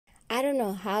I don't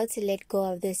know how to let go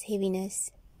of this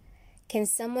heaviness. Can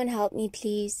someone help me,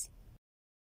 please?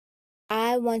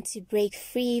 I want to break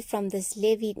free from this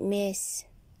levied mess.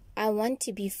 I want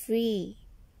to be free.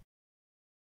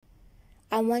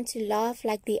 I want to laugh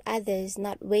like the others,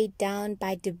 not weighed down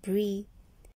by debris.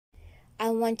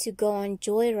 I want to go on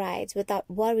joyrides without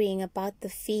worrying about the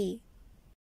fee.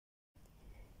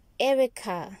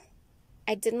 Erica,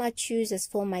 I did not choose this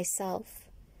for myself.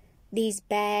 These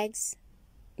bags,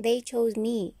 they chose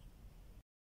me.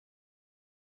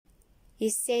 You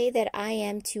say that I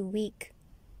am too weak.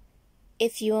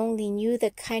 If you only knew the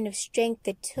kind of strength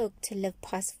it took to live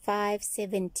past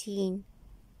 5:17.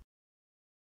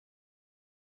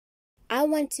 I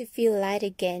want to feel light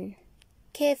again,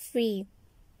 carefree.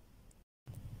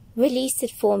 Release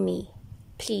it for me,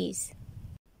 please.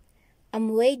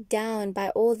 I'm weighed down by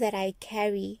all that I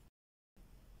carry.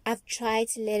 I've tried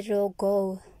to let it all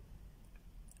go.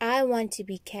 I want to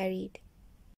be carried.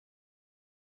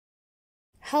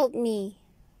 Help me,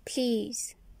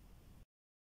 please.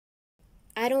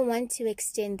 I don't want to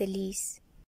extend the lease.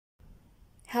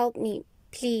 Help me,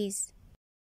 please.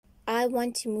 I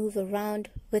want to move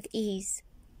around with ease.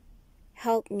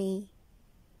 Help me,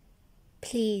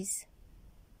 please.